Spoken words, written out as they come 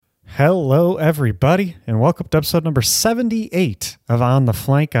Hello, everybody, and welcome to episode number 78 of On the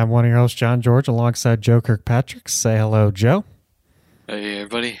Flank. I'm one of your hosts, John George, alongside Joe Kirkpatrick. Say hello, Joe. Hey,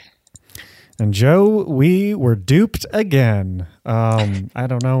 everybody. And Joe, we were duped again. I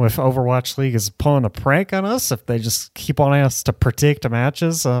don't know if Overwatch League is pulling a prank on us, if they just keep wanting us to predict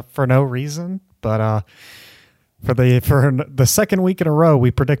matches for no reason. But for the second week in a row,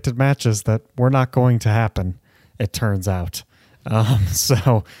 we predicted matches that were not going to happen, it turns out.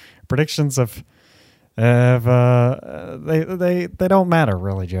 So predictions they don't matter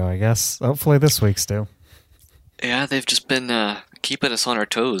really, Joe, I guess. Hopefully this week's do. Yeah, they've just been keeping us on our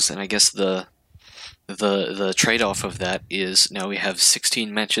toes, and I guess the trade-off of that is now we have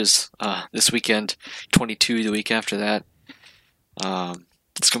 16 matches this weekend, 22 the week after that.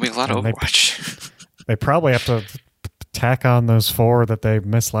 It's going to be a lot of Overwatch. They probably have to tack on those 4 that they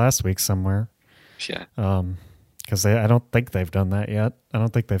missed last week somewhere. Yeah. Because I don't think they've done that yet. I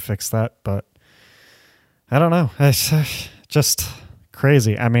don't think they've fixed that, but I don't know. It's just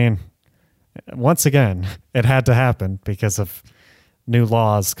crazy. I mean, once again, it had to happen because of new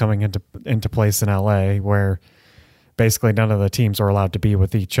laws coming into place in LA, where basically none of the teams were allowed to be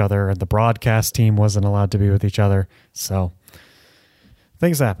with each other, and the broadcast team wasn't allowed to be with each other. So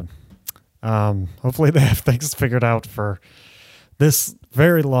things happen. Hopefully they have things figured out for this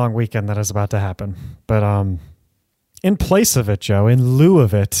very long weekend that is about to happen. But in place of it, Joe, in lieu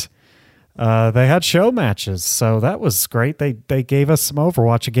of it, they had show matches, so that was great. They gave us some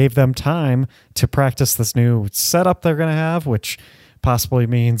Overwatch. It gave them time to practice this new setup they're going to have, which possibly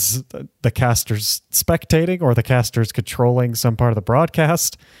means the casters spectating or the casters controlling some part of the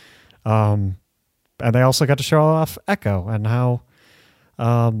broadcast. And they also got to show off Echo and how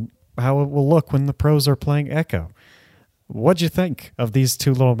it will look when the pros are playing Echo. What'd you think of these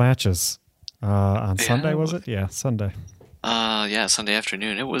 2 little matches on Sunday? Was it? Yeah, Sunday. Sunday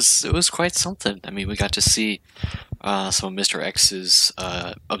afternoon. It was quite something. I mean, we got to see some of Mr. X's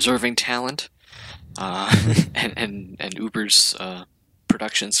observing talent and Uber's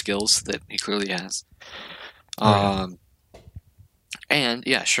production skills that he clearly has. And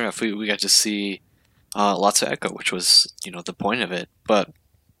yeah, sure enough, we got to see lots of Echo, which was the point of it. But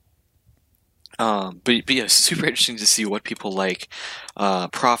yeah, it's super interesting to see what people like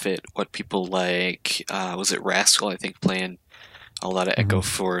Prophet, what people like, was it Rascal, I think, playing a lot of Echo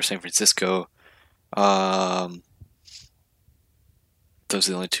for San Francisco. Those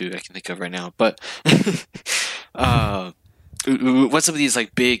are the only 2 I can think of right now. But what some of these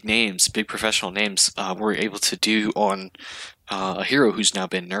like big names, big professional names, were able to do on a hero who's now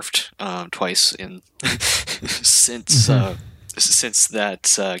been nerfed twice since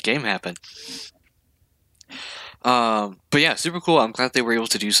that game happened. But yeah, super cool. I'm glad they were able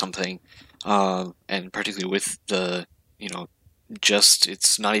to do something, and particularly with the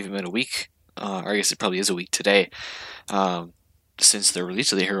it's not even been a week, or I guess it probably is a week today, since the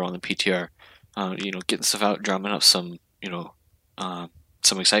release of the hero on the PTR. Getting stuff out, drumming up some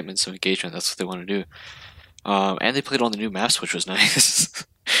some excitement, some engagement. That's what they want to do. And they played on the new maps, which was nice.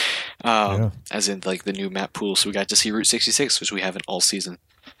 As in like the new map pool. So we got to see Route 66, which we haven't all season.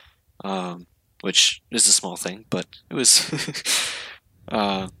 Which is a small thing, but it was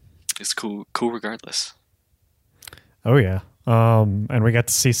it's cool regardless. Oh yeah. And we got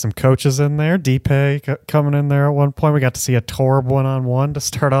to see some coaches in there. Deepay coming in there at one point. We got to see a Torb 1-on-1 to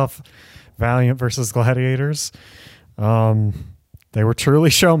start off Valiant versus Gladiators. They were truly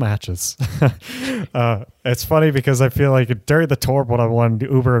show matches. It's funny because I feel like during the Torb 1-on-1,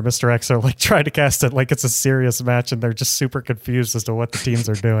 Uber and Mr. X are like trying to cast it like it's a serious match, and they're just super confused as to what the teams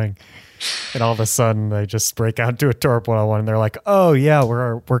are doing. And all of a sudden, they just break out into a Torb 1-on-1, and they're like, "Oh yeah,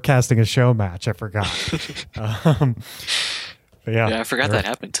 we're casting a show match." I forgot. Yeah, I forgot that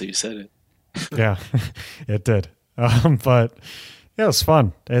happened until you said it. Yeah, it did. But yeah, it was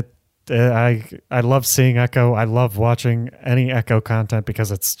fun. I love seeing Echo. I love watching any Echo content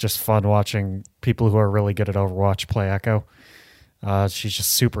because it's just fun watching people who are really good at Overwatch play Echo. She's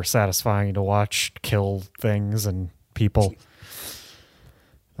just super satisfying to watch kill things and people.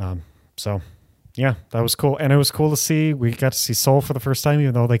 So yeah, that was cool. And it was cool to see. We got to see Seoul for the first time,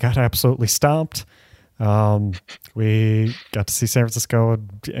 even though they got absolutely stomped. We got to see San Francisco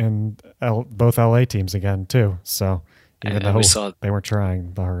and both LA teams again too. So even though they weren't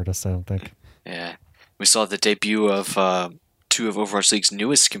trying the hardest, I don't think. Yeah, we saw the debut of 2 of Overwatch League's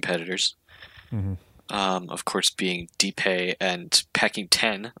newest competitors. Of course, being Deepay and Packing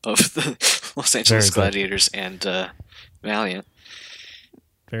 10 of the Los Angeles Gladiators and Valiant.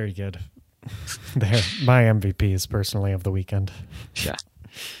 Very good. They're my MVPs personally of the weekend. Yeah.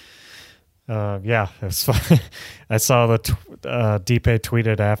 Yeah, it was fun. I saw the Deepe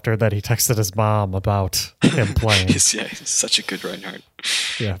tweeted after that he texted his mom about him playing. He's such a good Reinhardt.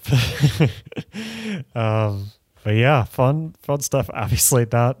 Yeah. But yeah, fun stuff. Obviously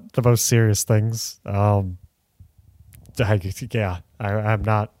not the most serious things. I'm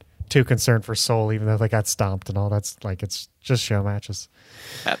not too concerned for Seoul, even though they got stomped and all. That's like, it's just show matches.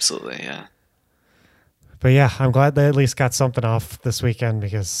 Absolutely, yeah. But yeah, I'm glad they at least got something off this weekend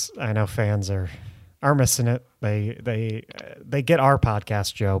because I know fans are missing it. They get our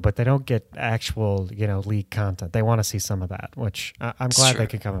podcast, Joe, but they don't get actual, league content. They want to see some of that, which I'm glad they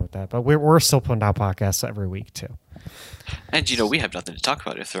can come in with that. But we're still putting out podcasts every week too. And we have nothing to talk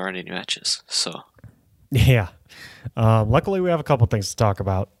about if there aren't any matches. So yeah, luckily we have a couple things to talk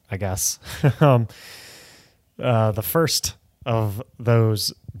about, I guess. The first of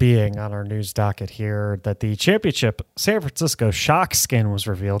those being on our news docket here that the championship San Francisco Shock skin was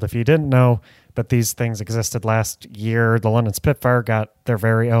revealed. If you didn't know that these things existed last year, the London Spitfire got their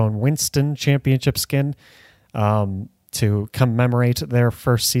very own Winston championship skin to commemorate their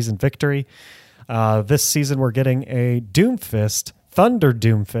first season victory. This season we're getting a Doomfist, Thunder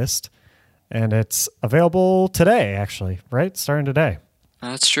Doomfist, and it's available today, actually, right? Starting today.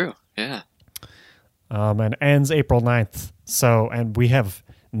 That's true, yeah. And ends April 9th. So, and we have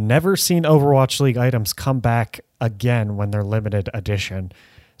never seen Overwatch League items come back again when they're limited edition.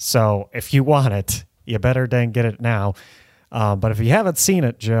 So if you want it, you better dang get it now. But if you haven't seen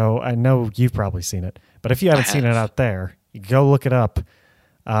it, Joe, I know you've probably seen it, but if you haven't seen it out there, go look it up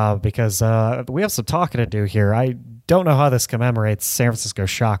because we have some talking to do here. I don't know how this commemorates San Francisco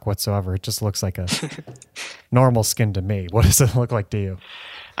Shock whatsoever. It just looks like a normal skin to me. What does it look like to you?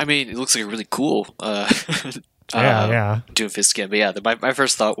 I mean, it looks like a really cool Doomfist skin. But yeah, my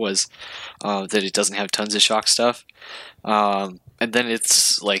first thought was that it doesn't have tons of Shock stuff. And then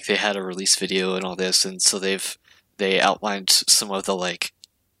it's like they had a release video and all this, and so they outlined some of the like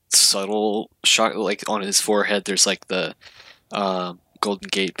subtle Shock, like on his forehead. There's like the Golden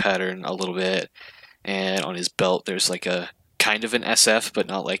Gate pattern a little bit, and on his belt there's like a kind of an SF, but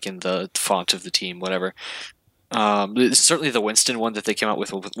not like in the font of the team, whatever. Certainly the Winston one that they came out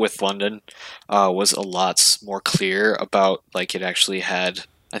with London was a lot more clear about, like, it actually had,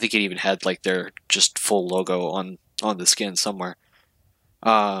 I think it even had like their just full logo on the skin somewhere.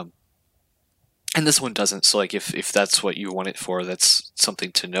 And this one doesn't, so like if that's what you want it for, that's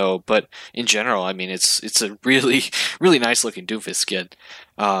something to know. But in general, I mean, it's a really, really nice looking Doomfist skin.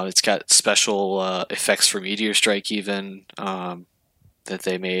 It's got special effects for Meteor Strike even that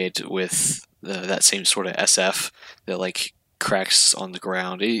they made with that same sort of SF that like cracks on the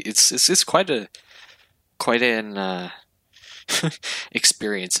ground. It's quite an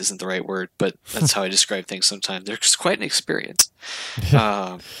experience isn't the right word, but that's how I describe things sometimes. There's quite an experience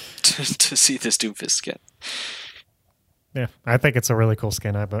to see this Doomfist skin. Yeah, I think it's a really cool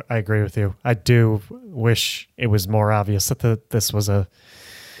skin. I agree with you. I do wish it was more obvious that this was to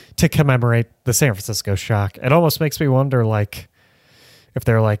commemorate the San Francisco Shock. It almost makes me wonder, like, if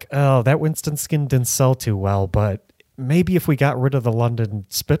they're like, oh, that Winston skin didn't sell too well, but maybe if we got rid of the London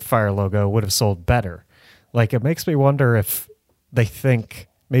Spitfire logo, it would have sold better. Like, it makes me wonder if they think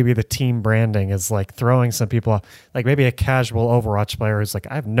maybe the team branding is like throwing some people off. Like maybe a casual Overwatch player who's like,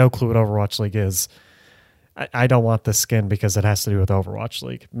 I have no clue what Overwatch League is. I don't want this skin because it has to do with Overwatch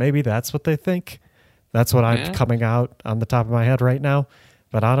League. Maybe that's what they think. That's what I'm coming out on the top of my head right now.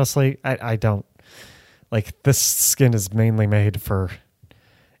 But honestly, I don't. Like, this skin is mainly made for...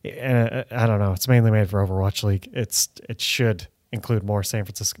 I don't know. It's mainly made for Overwatch League. It should include more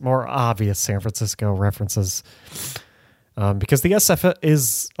obvious San Francisco references, because the SF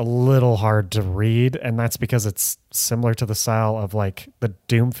is a little hard to read, and that's because it's similar to the style of like the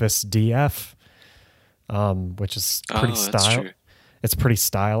Doomfist DF, which is pretty It's pretty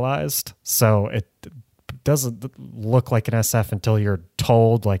stylized, so it doesn't look like an SF until you're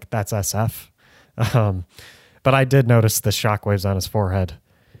told like that's SF. But I did notice the shockwaves on his forehead.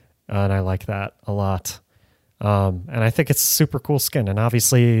 And I like that a lot. And I think it's super cool skin. And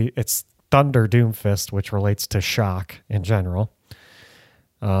obviously it's Thunder Doomfist, which relates to Shock in general.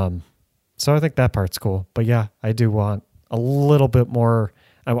 So I think that part's cool. But yeah, I do want a little bit more.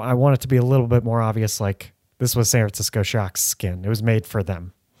 I want it to be a little bit more obvious, like this was San Francisco Shock's skin. It was made for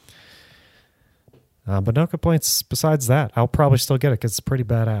them. But no complaints besides that. I'll probably still get it because it's pretty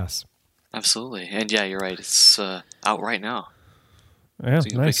badass. Absolutely. And yeah, you're right. It's out right now. Yeah, so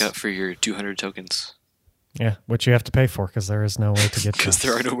you can pick up for your 200 tokens. Yeah, which you have to pay for because there is no way to get because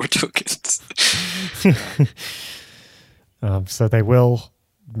there are no more tokens. So they will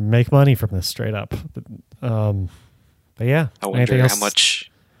make money from this straight up. But yeah. I wonder how much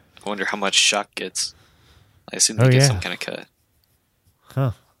I wonder how much Shock gets. I assume Oh, they get yeah. some kind of cut.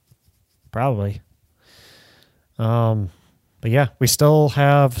 Huh. Probably. But yeah, we still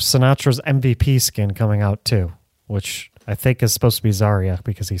have Sinatra's MVP skin coming out too, which I think is supposed to be Zarya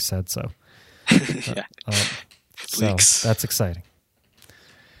because he said so. Yeah. So Leaks. that's exciting.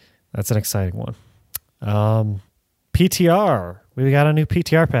 That's an exciting one. PTR. We got a new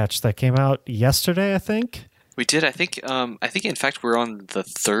PTR patch that came out yesterday, I think. We did. I think. In fact, we're on the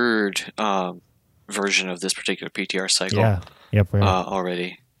third version of this particular PTR cycle. Yeah. Yep. We are.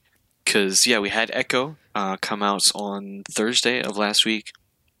 Already. Because we had Echo come out on Thursday of last week,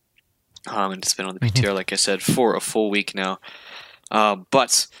 and it's been on the PTR, like I said, for a full week now.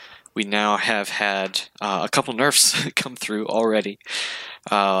 But we now have had a couple nerfs come through already.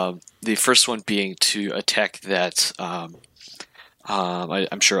 The first one being to a tech that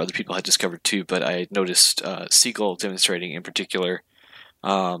I'm sure other people had discovered too, but I noticed Seagull demonstrating in particular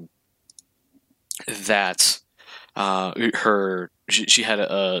that she had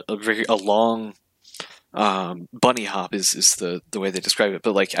a long bunny hop is the way they describe it,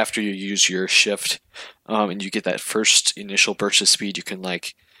 but like after you use your shift and you get that first initial burst of speed, you can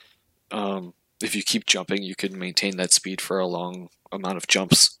if you keep jumping, you can maintain that speed for a long amount of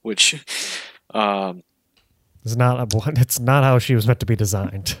jumps, which it's not how she was meant to be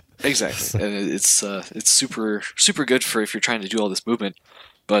designed. exactly, and it's super good for if you're trying to do all this movement,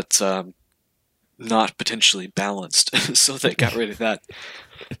 but not potentially balanced. So they got rid of that.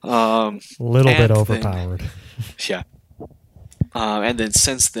 A little bit overpowered. Yeah. And then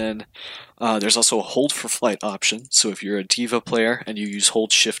since then, there's also a hold for flight option. So if you're a Diva player and you use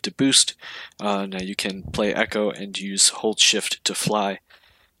hold shift to boost, now you can play Echo and use hold shift to fly.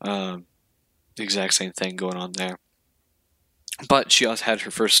 The exact same thing going on there. But she also had her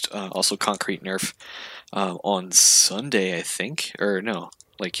first also concrete nerf on Sunday, I think. Or no,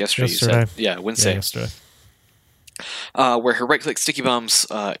 like yesterday. You said. Yeah, Wednesday. Yeah, yesterday. Where her right-click sticky bomb's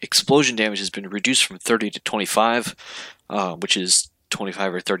explosion damage has been reduced from 30 to 25, which is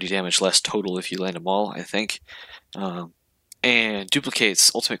 25 or 30 damage less total if you land them all, I think. And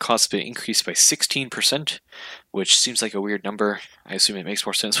Duplicate's ultimate cost has been increased by 16%, which seems like a weird number. I assume it makes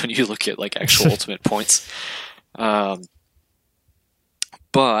more sense when you look at like actual ultimate points. So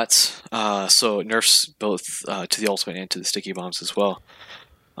nerfs both to the ultimate and to the sticky bombs as well.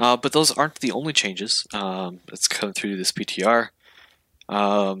 But those aren't the only changes that's come through this PTR.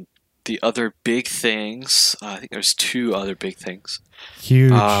 The other big things, I think there's two other big things.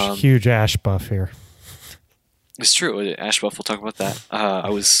 Huge Ash buff here. It's true. Ash buff, we'll talk about that. I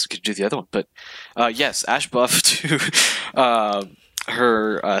was going to do the other one. But yes, Ash buff to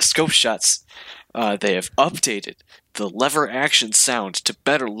her scope shots. They have updated the lever action sound to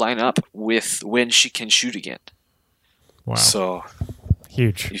better line up with when she can shoot again. Wow. So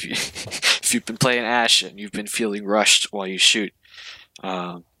huge. If you've been playing Ash and you've been feeling rushed while you shoot,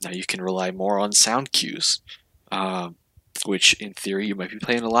 now you can rely more on sound cues, which in theory you might be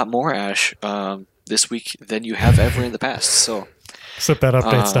playing a lot more Ash this week than you have ever in the past. So, except that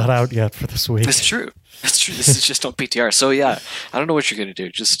update's not out yet for this week. That's true. This is just on PTR. So yeah, I don't know what you're gonna do.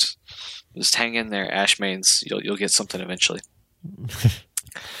 Just hang in there, Ash mains. You'll get something eventually.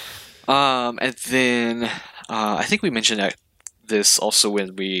 And then I think we mentioned this also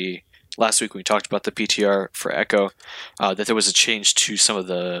when last week we talked about the PTR for Echo, that there was a change to some of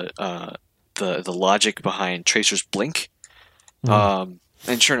the logic behind Tracer's blink.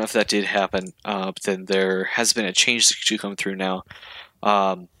 And sure enough, that did happen. But then there has been a change to come through now,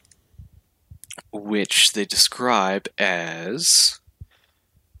 which they describe as...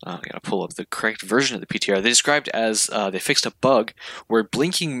 I'm going to pull up the correct version of the PTR. They described as they fixed a bug where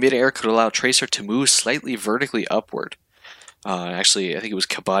blinking midair could allow Tracer to move slightly vertically upward. Actually, I think it was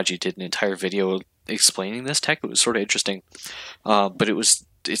Kabaji did an entire video explaining this tech. It was sort of interesting, but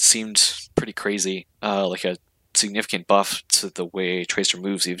it seemed pretty crazy, like a significant buff to the way Tracer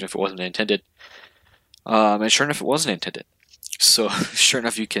moves, even if it wasn't intended. And sure enough, it wasn't intended. So sure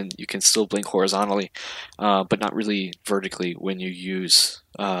enough, you can still blink horizontally, but not really vertically when you use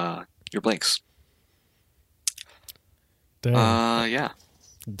your blinks. Dang. Yeah.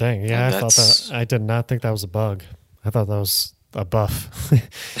 Dang. Yeah, I thought that. I did not think that was a bug. I thought that was a buff.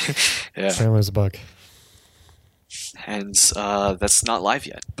 Yeah. Same as a bug. And that's not live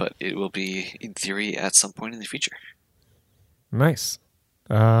yet, but it will be in theory at some point in the future. Nice.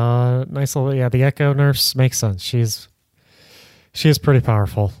 Nice little, yeah, the Echo nerfs make sense. She is pretty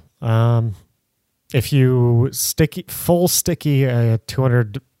powerful. If you full sticky a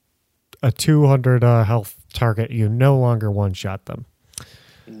 200 health target, you no longer one shot them.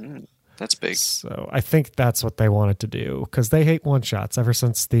 That's big. So I think that's what they wanted to do because they hate one shots ever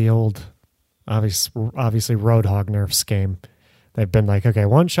since the old, obviously Roadhog nerfs game. They've been like, okay,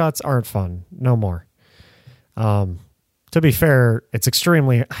 one shots aren't fun, no more. To be fair, it's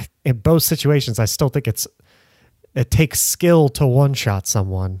extremely in both situations. I still think it takes skill to one shot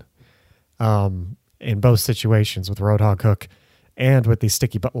someone. In both situations with Roadhog Hook and with these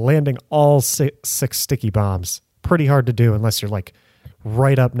but landing all six sticky bombs, pretty hard to do unless you're like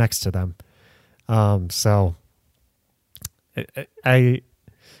right up next to them. So I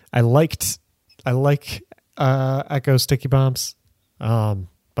like Echo sticky bombs,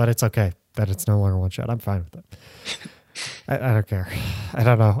 but it's okay that it's no longer one shot. I'm fine with it. I don't care. I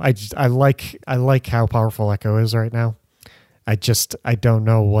don't know. I like how powerful Echo is right now. I don't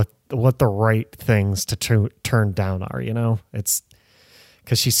know what the right things to turn down are. It's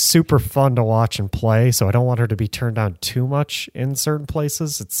because she's super fun to watch and play, so I don't want her to be turned down too much in certain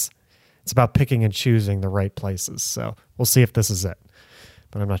places. It's about picking and choosing the right places. So we'll see if this is it,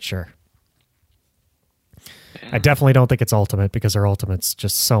 but I'm not sure. Yeah. I definitely don't think it's ultimate because her ultimate's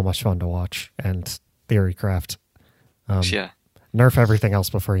just so much fun to watch and Theorycraft. Yeah. Nerf everything else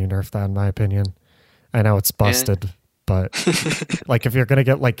before you nerf that, in my opinion. I know it's busted, but like if you're gonna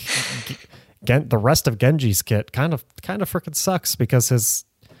get like the rest of Genji's kit, kind of freaking sucks because his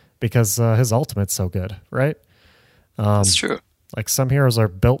ultimate's so good, right? That's true. Like some heroes are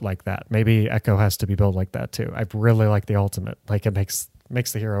built like that. Maybe Echo has to be built like that too. I really like the ultimate. Like it makes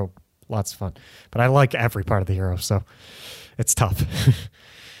the hero lots of fun. But I like every part of the hero, so it's tough.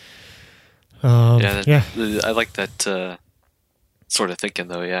 I like that sort of thinking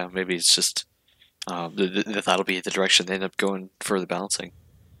though. Yeah, maybe it's just that'll be the direction they end up going for the balancing.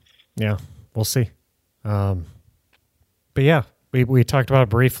 Yeah, we'll see. But yeah, we talked about it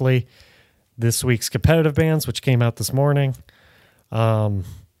briefly. This week's competitive bans, which came out this morning, are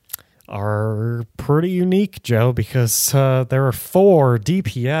pretty unique, Joe, because there are 4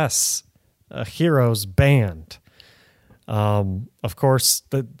 DPS heroes banned. Of course,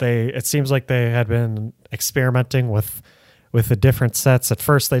 it seems like they had been experimenting with the different sets. At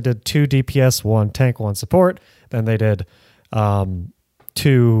first, they did 2 DPS, 1 tank, 1 support. Then they did 2.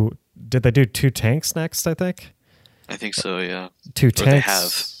 Did they do 2 tanks next? I think so. Yeah, 2 tanks. They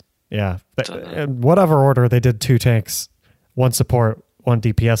have. Yeah, in whatever order they did 2 tanks, 1 support, 1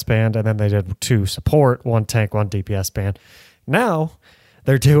 DPS band, and then they did 2 support, 1 tank, 1 DPS band. Now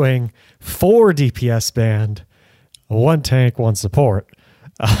they're doing 4 DPS band, 1 tank, 1 support.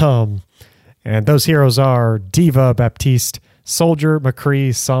 And those heroes are D.Va, Baptiste, Soldier, McCree,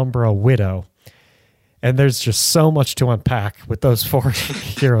 Sombra, Widow. And there's just so much to unpack with those 4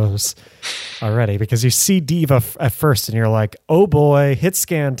 heroes already, because you see D.Va at first and you're like, oh boy, hit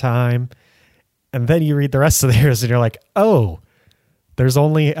scan time. And then you read the rest of the heroes and you're like, oh,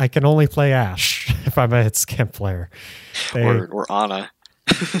 I can only play Ashe if I'm a hit scan player. Or Ana.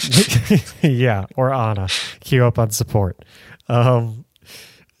 Yeah, or Ana. Queue up on support.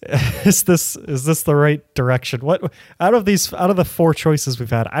 Is this the right direction? What out of the 4 choices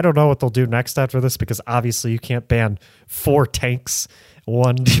we've had, I don't know what they'll do next after this, because obviously you can't ban 4 tanks,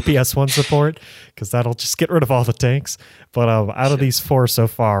 1 DPS, 1 support, because that'll just get rid of all the tanks. But out of these 4 so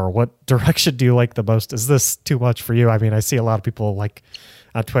far, what direction do you like the most? Is this too much for you? I mean, I see a lot of people like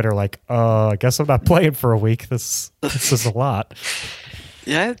on Twitter like, I guess I'm not playing for a week. This is a lot.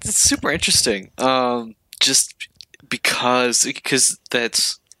 Yeah, it's super interesting. Just because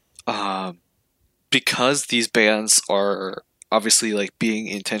that's because these bans are obviously like being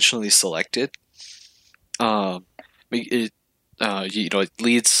intentionally selected. It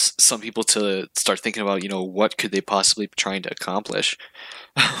leads some people to start thinking about what could they possibly be trying to accomplish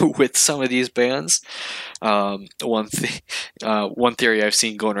with some of these bans. One theory I've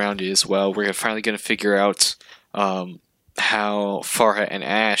seen going around is, well, we're finally going to figure out how Pharah and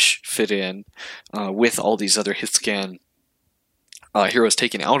Ashe fit in with all these other hit scan heroes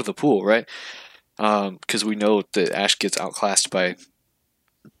taken out of the pool, right? Because we know that Ashe gets outclassed by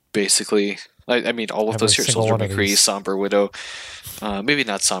basically, I mean, all of those heroes: Soldier, McCree, Sombra, Widow. Maybe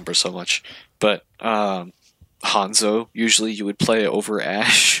not Sombra so much, but Hanzo. Usually, you would play over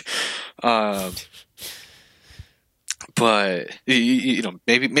Ashe. But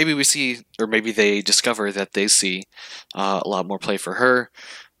maybe we see, or maybe they discover that they see a lot more play for her,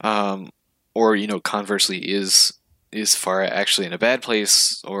 or conversely, is Pharah actually in a bad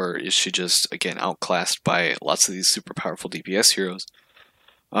place, or is she just again outclassed by lots of these super powerful DPS heroes?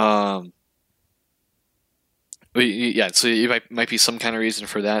 Yeah, so it might be some kind of reason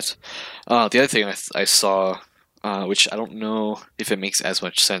for that. The other thing I saw, which I don't know if it makes as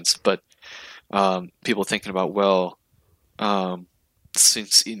much sense, but people thinking about, well,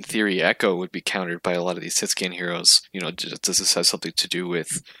 since in theory Echo would be countered by a lot of these hitscan heroes, does this have something to do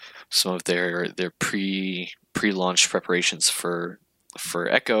with some of their pre-launch preparations for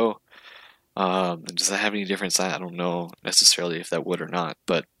Echo? Does that have any difference? I don't know necessarily if that would or not,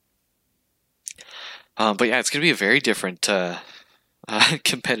 but yeah, it's going to be a very different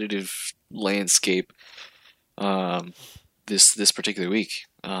competitive landscape this particular week.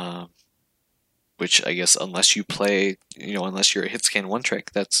 Which I guess unless you play, unless you're a hitscan one trick,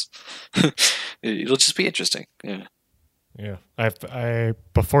 that's it'll just be interesting. Yeah. Yeah. I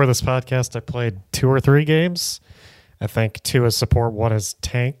before this podcast, I played 2 or 3 games. I think 2 as support, 1 as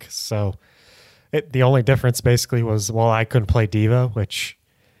tank. So the only difference basically was, I couldn't play D.Va, which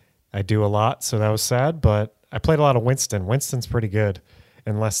I do a lot, so that was sad. But I played a lot of Winston. Winston's pretty good,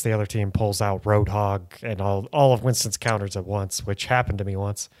 unless the other team pulls out Roadhog and all of Winston's counters at once, which happened to me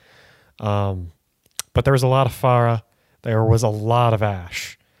once. But there was a lot of Pharah. There was a lot of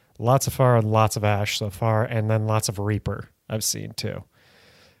Ashe. Lots of Pharah and lots of Ashe so far, and then lots of Reaper I've seen too.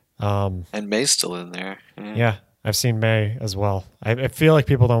 And May's still in there. Yeah, I've seen Mei as well. I feel like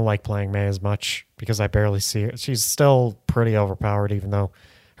people don't like playing Mei as much because I barely see her. She's still pretty overpowered, even though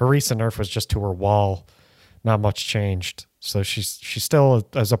her recent nerf was just to her wall. Not much changed. So she's still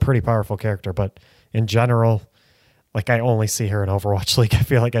is a pretty powerful character, but in general, like I only see her in Overwatch League. I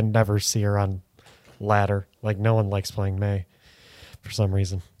feel like I never see her on ladder. Like no one likes playing Mei for some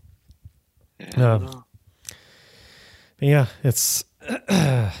reason. Yeah, it's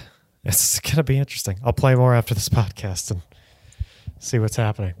gonna be interesting. I'll play more after this podcast and see what's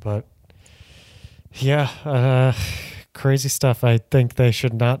happening. But yeah, crazy stuff. I think they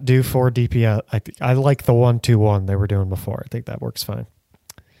should not do 4 DPS. I like the 1-2-1 they were doing before. I think that works fine.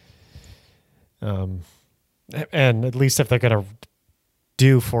 And at least if they're gonna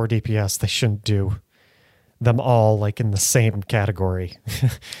do 4 DPS, they shouldn't do them all like in the same category.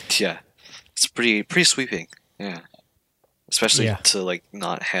 Yeah, it's pretty sweeping. Yeah, especially to like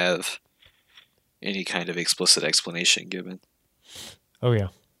not have any kind of explicit explanation given. Oh yeah.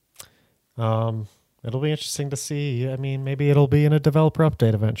 It'll be interesting to see. I mean, maybe it'll be in a developer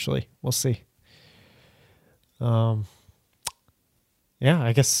update eventually. We'll see. Yeah,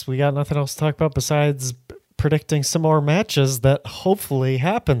 I guess we got nothing else to talk about besides predicting some more matches that hopefully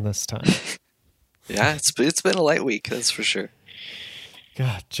happen this time. Yeah, it's been a light week, that's for sure.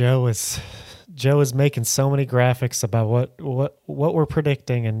 God, Joe is making so many graphics about what we're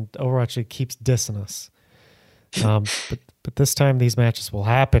predicting, and Overwatch keeps dissing us. But this time these matches will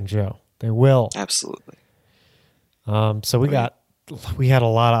happen, Joe. They will. Absolutely. So we had a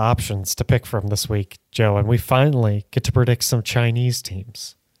lot of options to pick from this week, Joe, and we finally get to predict some Chinese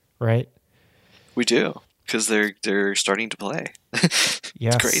teams, right? We do, because they're starting to play.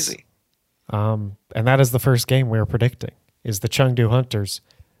 Yes. It's crazy. And that is the first game we are predicting, is the Chengdu Hunters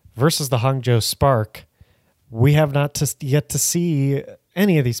versus the Hangzhou Spark. We have not yet to see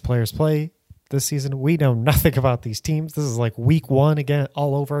any of these players play this season. We know nothing about these teams. This is like week 1 again,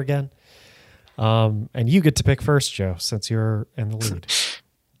 all over again. And you get to pick first, Joe, since you're in the lead.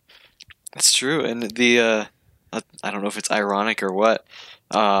 That's true. And the I don't know if it's ironic or what,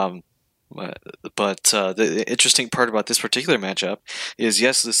 but the interesting part about this particular matchup is,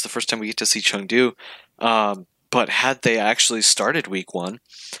 yes, this is the first time we get to see Chengdu. But had they actually started week 1,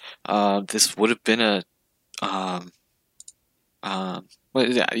 this would have been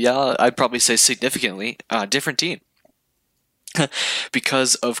I'd probably say significantly different team.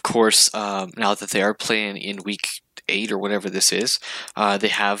 Because, of course, now that they are playing in week 8 or whatever this is, they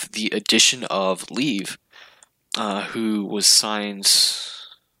have the addition of Leave, who was signed.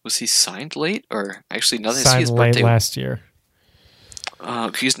 Was he signed late, or actually now that I see his birthday late last year?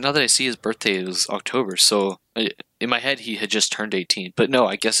 Because now that I see his birthday, it was October. So in my head, he had just turned 18. But no,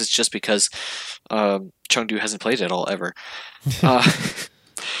 I guess it's just because Chengdu hasn't played at all ever.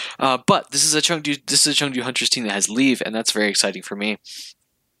 But this is a Chengdu Hunters team that has Leave, and that's very exciting for me.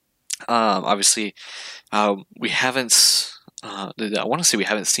 Obviously, we haven't. I want to say we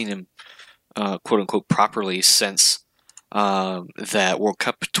haven't seen him, quote unquote, properly since that World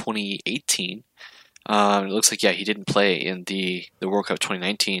Cup 2018. It looks like he didn't play in the World Cup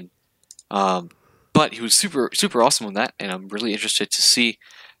 2019. But he was super awesome on that, and I'm really interested to see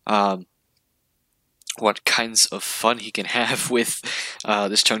what kinds of fun he can have with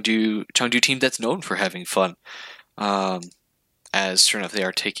this Chengdu team that's known for having fun. As sure enough, they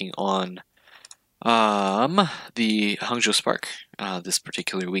are taking on the Hangzhou Spark this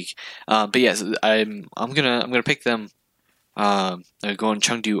particular week. But yes, I'm gonna pick them. They're going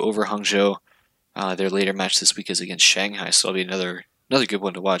Chengdu over Hangzhou. Their later match this week is against Shanghai, so it'll be another good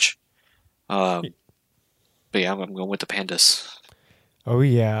one to watch. But yeah, I'm going with the Pandas. Oh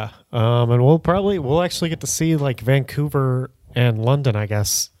yeah, and we'll actually get to see like Vancouver and London. I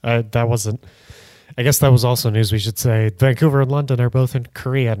guess that wasn't. I guess that was also news. We should say Vancouver and London are both in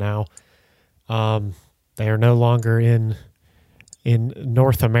Korea now. They are no longer in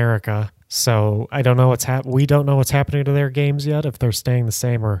North America, so I don't know we don't know what's happening to their games yet. If they're staying the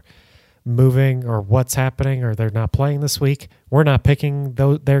same or moving, or what's happening, or they're not playing this week. We're not picking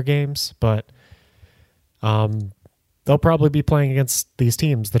their games, but um, they'll probably be playing against these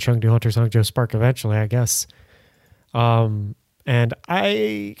teams, the Chengdu Hunters, Hangzhou Spark, eventually, I guess. And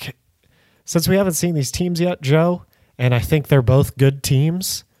since we haven't seen these teams yet, Joe, and I think they're both good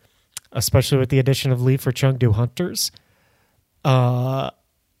teams, especially with the addition of Lee for Chengdu Hunters. Uh,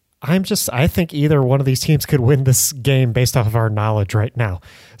 I think either one of these teams could win this game based off of our knowledge right now.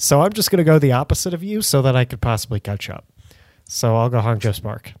 So I'm just going to go the opposite of you so that I could possibly catch up. So I'll go Hangzhou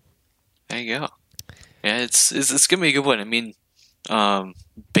Spark. There you go. Yeah, it's gonna be a good one. I mean,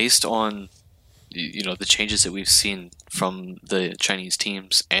 based on the changes that we've seen from the Chinese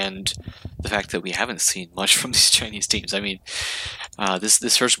teams and the fact that we haven't seen much from these Chinese teams. I mean,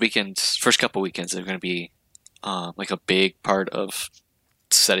 this first couple weekends are going to be like a big part of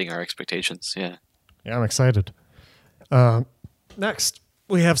setting our expectations. Yeah. Yeah, I'm excited. Next,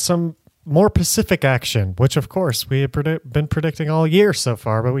 we have some more Pacific action, which of course we have been predicting all year so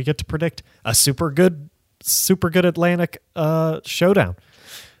far, but we get to predict a super good Atlantic showdown.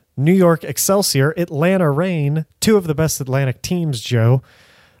 New York Excelsior, Atlanta Reign, two of the best Atlantic teams, Joe.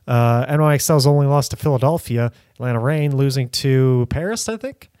 NYXL's only lost to Philadelphia. Atlanta Reign losing to Paris, I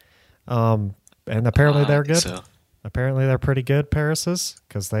think. And apparently they're good. So. Apparently they're pretty good, Paris is,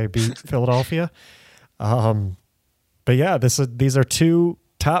 because they beat Philadelphia. But yeah, these are two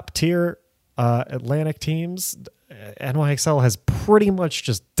top-tier Atlantic teams. NYXL has pretty much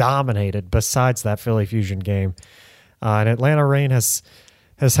just dominated besides that Philly Fusion game. And Atlanta Reign has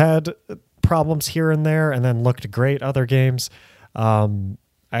had problems here and there and then looked great other games.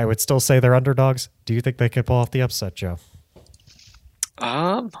 I would still say they're underdogs. Do you think they could pull off the upset, Joe?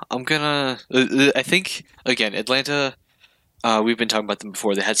 I think, again, Atlanta, we've been talking about them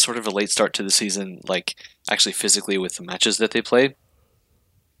before. They had sort of a late start to the season, like actually physically with the matches that they played.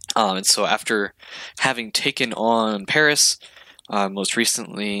 And so after having taken on Paris, most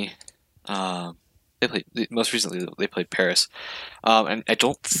recently they played Paris, and I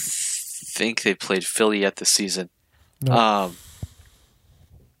don't think they played Philly yet this season. No.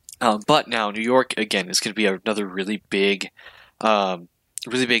 But now New York again is going to be another really big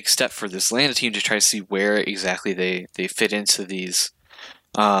step for this Atlanta team to try to see where exactly they fit into these.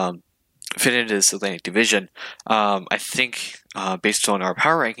 Fit into this Atlantic division. I think based on our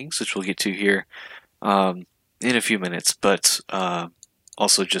power rankings, which we'll get to here in a few minutes, but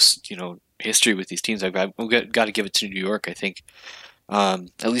also just history with these teams, I've got to give it to New York. I think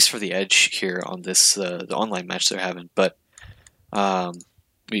at least for the edge here on this the online match they're having. But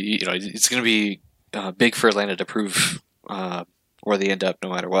it's going to be big for Atlanta to prove where they end up, no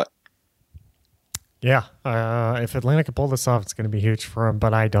matter what. Yeah, if Atlanta can pull this off, it's going to be huge for them,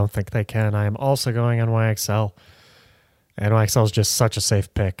 but I don't think they can. I am also going NYXL. NYXL is just such a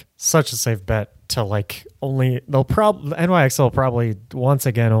safe pick, such a safe bet to NYXL will probably once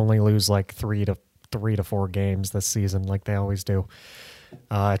again only lose like 3 to 4 games this season, like they always do.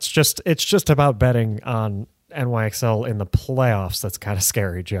 It's just about betting on NYXL in the playoffs. That's kind of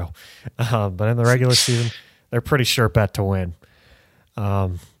scary, Joe. But in the regular season, they're pretty sure bet to win.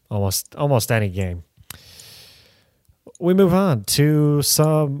 Almost any game. We move on to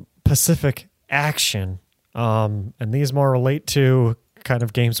some Pacific action, and these more relate to kind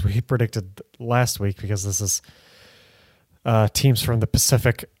of games we predicted last week because this is teams from the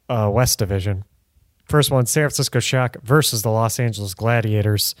Pacific West Division. First one, San Francisco Shock versus the Los Angeles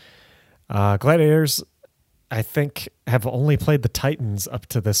Gladiators. Gladiators, I think, have only played the Titans up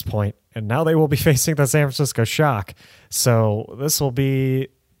to this point, and now they will be facing the San Francisco Shock. So this will be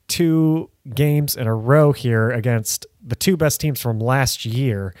 2 games in a row here against the 2 best teams from last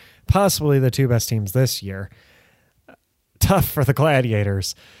year, possibly the 2 best teams this year. Tough for the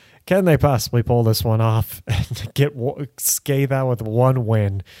Gladiators. Can they possibly pull this one off and scathe out with 1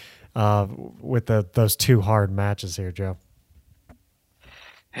 win with those 2 hard matches here, Joe?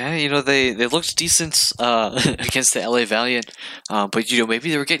 Yeah, they looked decent against the LA Valiant, but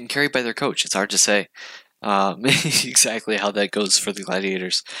maybe they were getting carried by their coach. It's hard to say exactly how that goes for the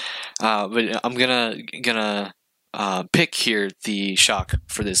Gladiators, but I'm gonna pick here the Shock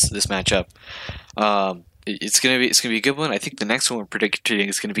for this matchup. It's gonna be a good one. I think the next one we're predicting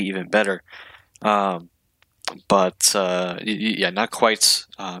is gonna be even better. But not quite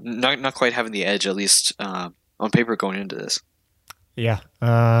having the edge, at least on paper, going into this.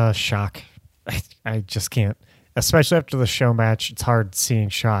 Yeah. Shock. I just can't. Especially after the show match, it's hard seeing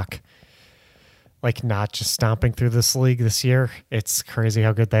Shock like not just stomping through this league this year. It's crazy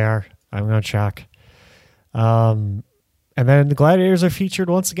how good they are. I'm going Shock. And then the Gladiators are featured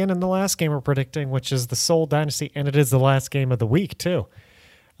once again in the last game we're predicting, which is the Seoul Dynasty, and it is the last game of the week too.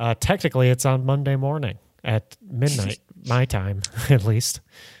 Technically, it's on Monday morning at midnight, my time at least,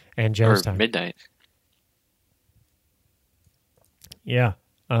 and Joe's time. Midnight. Yeah.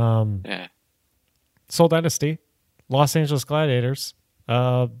 Yeah. Seoul Dynasty, Los Angeles Gladiators.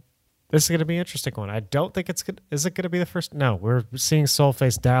 This is going to be an interesting one. I don't think it's good. Is it going to be the first? No, we're seeing Seoul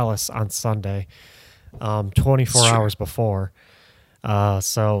face Dallas on Sunday, 24 hours before.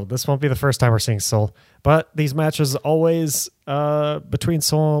 So this won't be the first time we're seeing Seoul. But these matches always between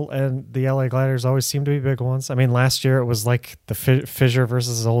Seoul and the LA Gladiators always seem to be big ones. I mean, last year it was like the Fissure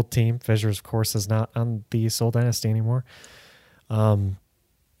versus his old team. Fissure, of course, is not on the Seoul Dynasty anymore.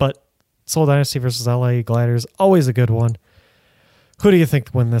 But Seoul Dynasty versus LA Gladiators, always a good one. Who do you think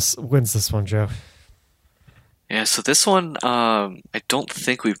wins this one, Joe? Yeah, so this one, I don't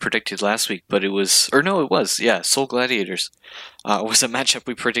think we predicted last week, but it was, yeah, Seoul Gladiators was a matchup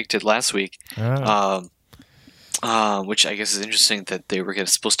we predicted last week, which I guess is interesting that they were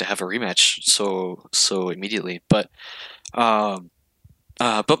supposed to have a rematch so immediately, but my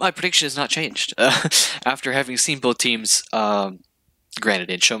prediction has not changed after having seen both teams. Granted,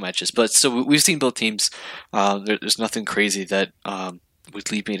 in show matches, but so we've seen both teams. There's nothing crazy that would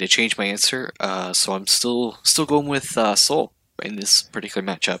lead me to change my answer. So I'm still going with Seoul in this particular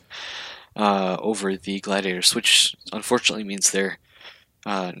matchup over the Gladiators, which unfortunately means they're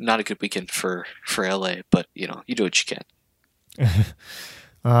not a good weekend for LA. But you do what you can.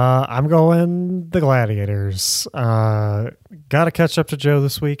 I'm going the Gladiators. Got to catch up to Joe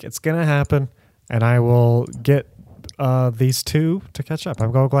this week. It's gonna happen, and I will get these two to catch up.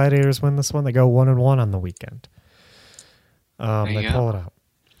 I'm going Gladiators win this one. They go 1-1 on the weekend. They pull it out.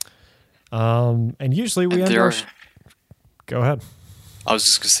 And usually we end our... Go ahead. I was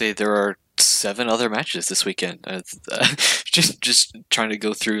just going to say there are 7 other matches this weekend. Just trying to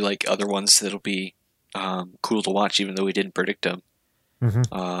go through like other ones that'll be cool to watch, even though we didn't predict them.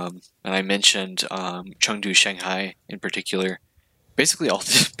 Mm-hmm. And I mentioned Chengdu Shanghai in particular. Basically all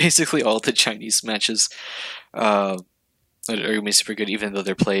the Chinese matches are going to be super good, even though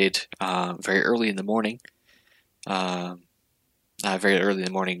they're played very early in the morning. Very early in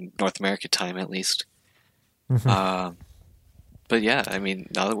the morning, North American time, at least. Mm-hmm. But yeah, I mean,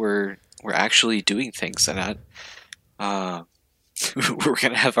 now that we're actually doing things and not, we're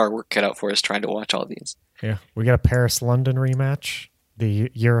going to have our work cut out for us trying to watch all these. Yeah, we got a Paris-London rematch,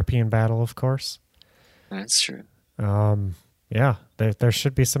 the European battle, of course. That's true. Yeah, there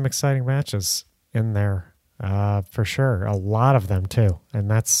should be some exciting matches in there, for sure. A lot of them too, and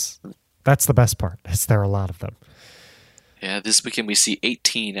that's the best part. Is there are a lot of them. Yeah, this weekend we see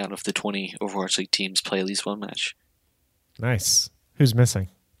 18 out of the 20 Overwatch League teams play at least one match. Nice. Who's missing?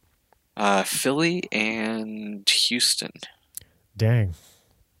 Philly and Houston. Dang.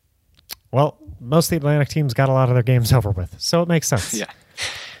 Well, most of the Atlantic teams got a lot of their games over with, so it makes sense. Yeah,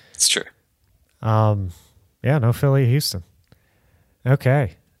 it's true. Yeah, no Philly, Houston.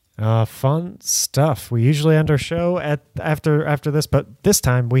 Okay. Fun stuff. We usually end our show after this, but this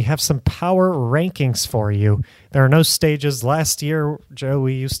time we have some power rankings for you. There are no stages. Last year, Joe,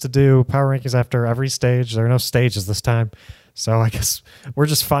 we used to do power rankings after every stage. There are no stages this time. So I guess we're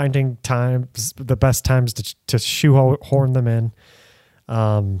just finding times, the best times to shoehorn them in.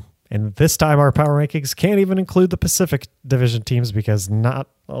 And this time our power rankings can't even include the Pacific Division teams because not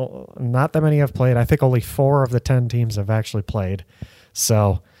that many have played. I think only 4 of the 10 teams have actually played.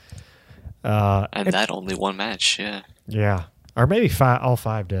 So... that only one match, yeah. Yeah. Or maybe all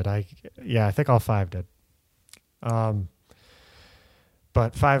 5 did. I think all 5 did.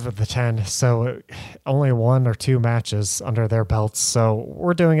 But 5 of the 10, so only 1 or 2 matches under their belts. So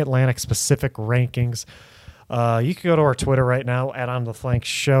we're doing Atlantic specific rankings. You can go to our Twitter right now at On the Flank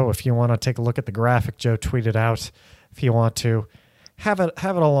Show if you want to take a look at the graphic Joe tweeted out. If you want to have it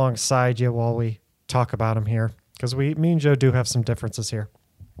alongside you while we talk about them here, because me and Joe do have some differences here.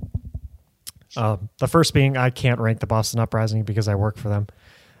 The first being I can't rank the Boston Uprising because I work for them.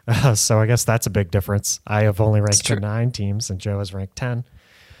 So I guess that's a big difference. I have only ranked 9 teams and Joe has ranked 10.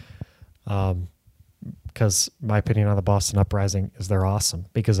 Because my opinion on the Boston Uprising is they're awesome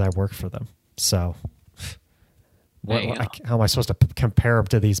because I work for them. So how am I supposed to compare them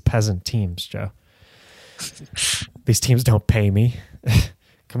to these peasant teams, Joe? These teams don't pay me.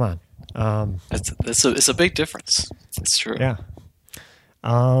 Come on. It's a big difference. It's true. Yeah.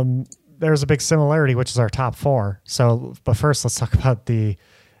 there's a big similarity, which is our top four. So, but first, let's talk about the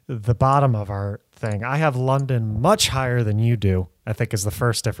bottom of our thing. I have London much higher than you do, I think, is the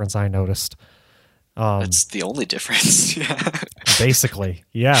first difference I noticed. That's the only difference. Yeah. Basically.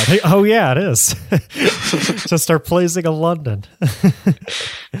 Yeah. Yeah, it is. Just our placing of London.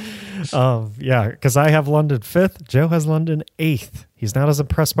 Yeah, because I have London 5th. Joe has London 8th. He's not as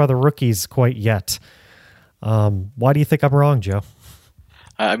impressed by the rookies quite yet. Why do you think I'm wrong, Joe?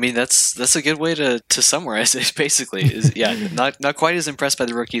 I mean, that's a good way to summarize it. Basically, is not quite as impressed by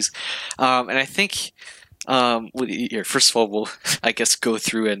the rookies, and I think first of all, we'll I guess go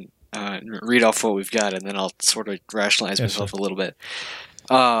through and read off what we've got, and then I'll sort of rationalize myself a little bit.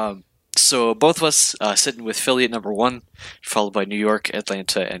 So both of us sitting with Philly at number 1, followed by New York,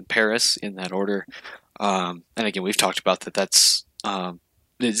 Atlanta, and Paris in that order. And again, we've talked about that. That's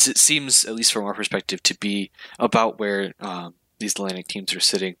it seems, at least from our perspective, to be about where these Atlantic teams are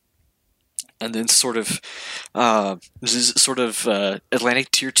sitting. And then sort of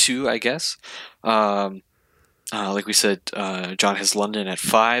Atlantic Tier 2, I guess. Like we said, John has London at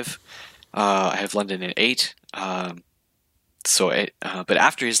 5. I have London at 8. But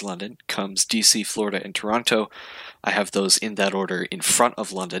after his London comes DC, Florida, and Toronto. I have those in that order in front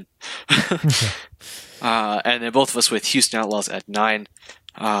of London. And then both of us with Houston Outlaws at 9.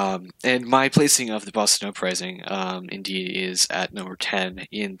 And my placing of the Boston Uprising, indeed, is at number 10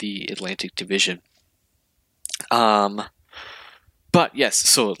 in the Atlantic Division. But yes,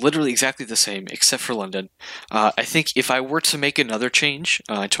 so literally exactly the same, except for London. I think if I were to make another change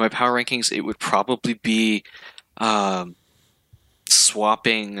to my power rankings, it would probably be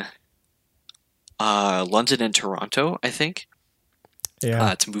swapping London and Toronto, I think.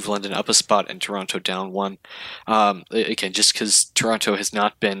 Yeah. To move London up a spot and Toronto down 1. Again, just because Toronto has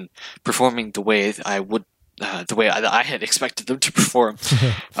not been performing the way I had expected them to perform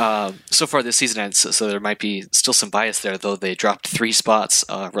so far this season, and so there might be still some bias there, though they dropped 3 spots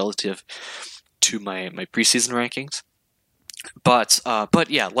relative to my preseason rankings. But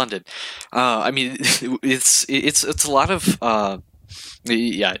yeah, London. I mean, it's a lot of.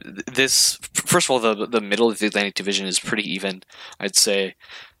 This first of all, the middle of the Atlantic Division is pretty even, I'd say,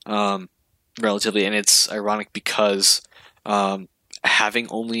 relatively, and it's ironic because having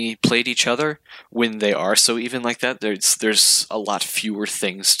only played each other when they are so even like that, there's a lot fewer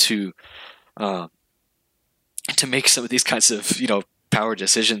things to make some of these kinds of power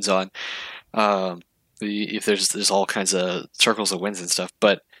decisions on. If there's all kinds of circles of wins and stuff,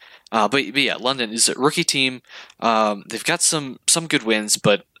 but yeah, London is a rookie team. They've got some good wins,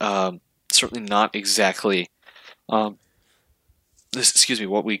 but certainly not exactly what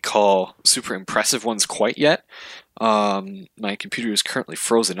we call super impressive ones quite yet. My computer is currently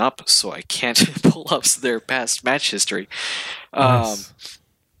frozen up, so I can't pull up their past match history. Nice.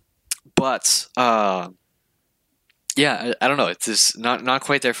 But yeah, I don't know. It's just not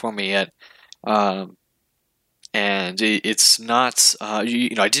quite there for me yet. And it's not, I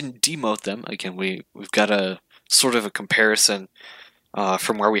didn't demote them. Again, we've got a sort of a comparison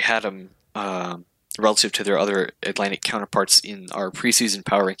from where we had them relative to their other Atlantic counterparts in our preseason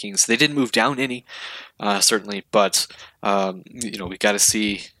power rankings. They didn't move down any, certainly, but we got to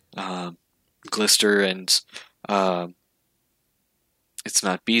see Glister and it's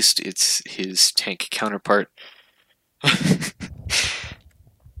not Beast, it's his tank counterpart.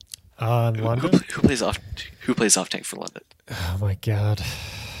 London? Who plays off tank for London? Oh my god,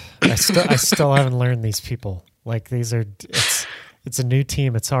 I still haven't learned these people. Like it's a new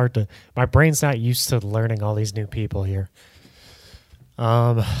team. It's hard to. My brain's not used to learning all these new people here.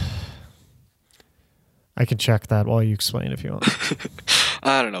 I can check that while you explain if you want.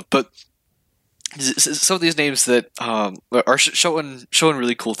 I don't know, but some of these names that are showing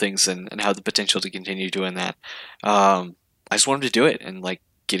really cool things and have the potential to continue doing that. I just want them to do it and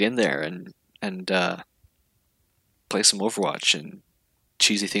get in there and play some Overwatch and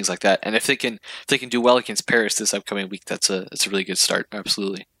cheesy things like that. And if they can do well against Paris this upcoming week, that's a really good start.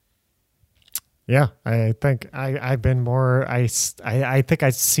 Absolutely. Yeah, I think I've been more. I think I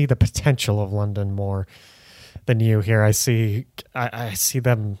see the potential of London more than you here. I see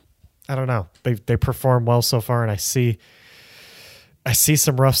them. I don't know. They perform well so far, and I see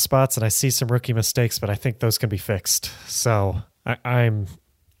some rough spots and I see some rookie mistakes, but I think those can be fixed. So I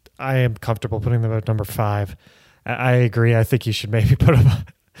am comfortable putting them at number 5. I agree. I think you should maybe put them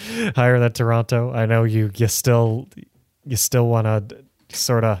higher than Toronto. I know you still want to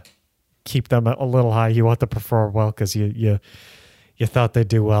sort of keep them a little high. You want them to perform well because you thought they'd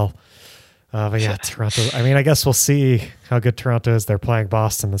do well. But yeah, Toronto. I mean, I guess we'll see how good Toronto is. They're playing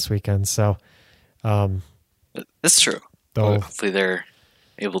Boston this weekend, so that's true. Hopefully they're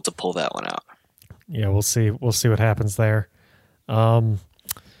able to pull that one out. Yeah, we'll see. We'll see what happens there.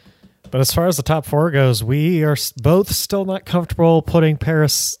 But as far as the top 4 goes, we are both still not comfortable putting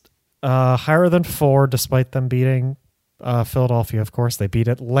Paris higher than 4, despite them beating Philadelphia. Of course, they beat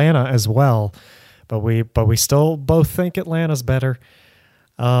Atlanta as well, but we still both think Atlanta's better.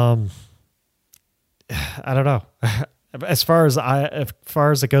 I don't know. As far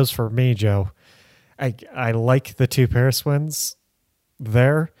as it goes for me, Joe, I like the 2 Paris wins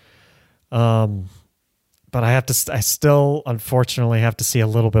there. But I still unfortunately have to see a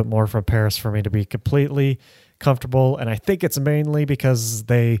little bit more from Paris for me to be completely comfortable. And I think it's mainly because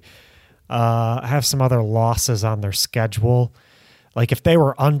they have some other losses on their schedule. Like if they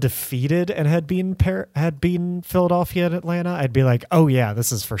were undefeated and had beaten Philadelphia and Atlanta, I'd be like, oh yeah,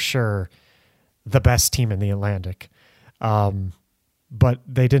 this is for sure the best team in the Atlantic. But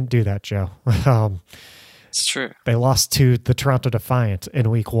they didn't do that, Joe. It's true. They lost to the Toronto Defiant in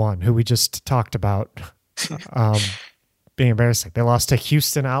week 1, who we just talked about being embarrassing. They lost to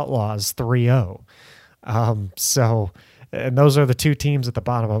Houston Outlaws 3-0. And those are the 2 teams at the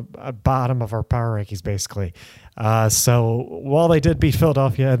bottom of our power rankings, basically. So while they did beat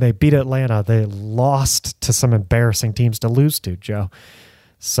Philadelphia and they beat Atlanta, they lost to some embarrassing teams to lose to, Joe.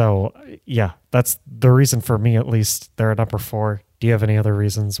 So, yeah, that's the reason for me, at least. They're at number 4. Do you have any other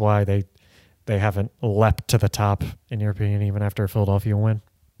reasons why they haven't leapt to the top, in your opinion, even after a Philadelphia win?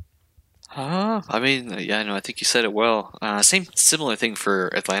 I mean, yeah, no, I think you said it well. Similar thing for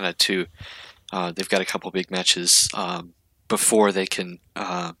Atlanta, too. They've got a couple big matches before they can,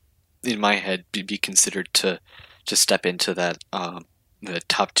 in my head, be considered to step into that the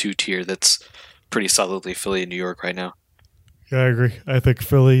top 2 tier that's pretty solidly Philly and New York right now. Yeah, I agree. I think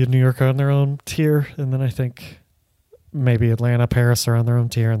Philly and New York are on their own tier, and then I think maybe Atlanta, Paris are on their own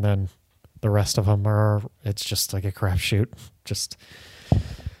tier, and then the rest of them it's just like a crapshoot. Just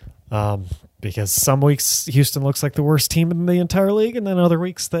because some weeks Houston looks like the worst team in the entire league, and then other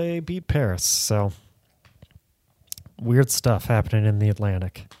weeks they beat Paris. So weird stuff happening in the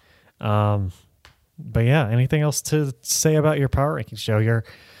Atlantic. But yeah, anything else to say about your power rankings, Joe? I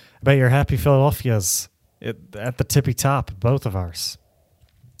bet you're happy Philadelphia's at the tippy top, both of ours.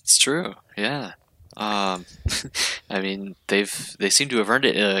 It's true. Yeah. I mean, they seem to have earned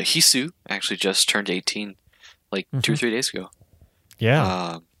it. Hisu actually just turned 18, like 2 or 3 days ago.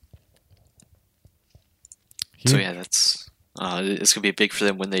 Yeah. So yeah, that's it's gonna be big for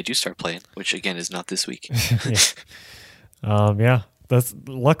them when they do start playing, which again is not this week. Yeah. That's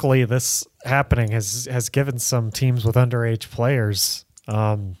luckily this happening has given some teams with underage players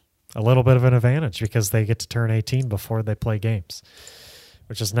a little bit of an advantage because they get to turn 18 before they play games,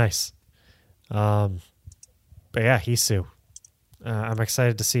 which is nice. But yeah, Hisu. I'm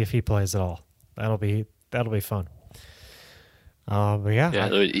excited to see if he plays at all. That'll be fun. But yeah,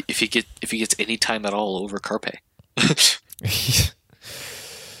 if he gets any time at all over Carpe.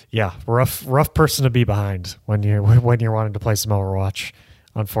 Yeah, rough person to be behind when you're wanting to play some Overwatch,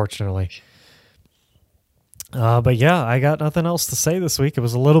 unfortunately. But yeah, I got nothing else to say this week. It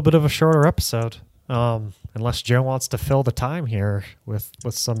was a little bit of a shorter episode. Unless Joe wants to fill the time here with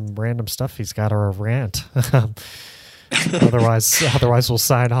some random stuff he's got or a rant. Otherwise we'll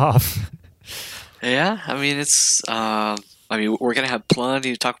sign off. Yeah, I mean we're gonna have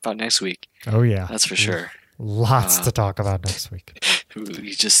plenty to talk about next week. Oh yeah, that's for sure. Lots to talk about next week.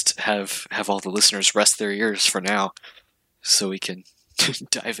 We just have all the listeners rest their ears for now, so we can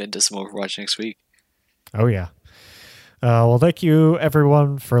dive into some Overwatch next week. Oh yeah. Well, thank you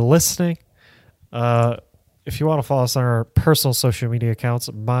everyone for listening. If you want to follow us on our personal social media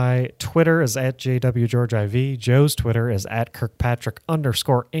accounts, my Twitter is at JWGeorgeIV. Joe's Twitter is at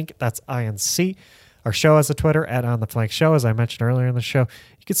Kirkpatrick_Inc. That's INC. Our show has a Twitter at On The Flank Show, as I mentioned earlier in the show.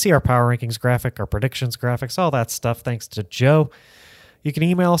 You can see our power rankings graphic, our predictions graphics, all that stuff, thanks to Joe. You can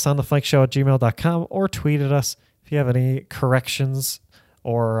email us on theflankshow@gmail.com or tweet at us if you have any corrections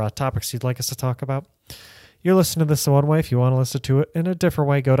or topics you'd like us to talk about. You're listening to this one way. If you want to listen to it in a different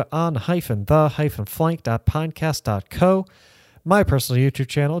way, go to on-the-flank.podcast.co. My personal YouTube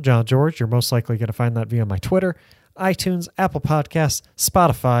channel, John George. You're most likely going to find that via my Twitter, iTunes, Apple Podcasts,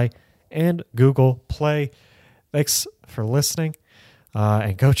 Spotify, and Google Play. Thanks for listening.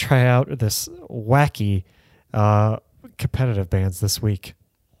 And go try out this wacky competitive bands this week.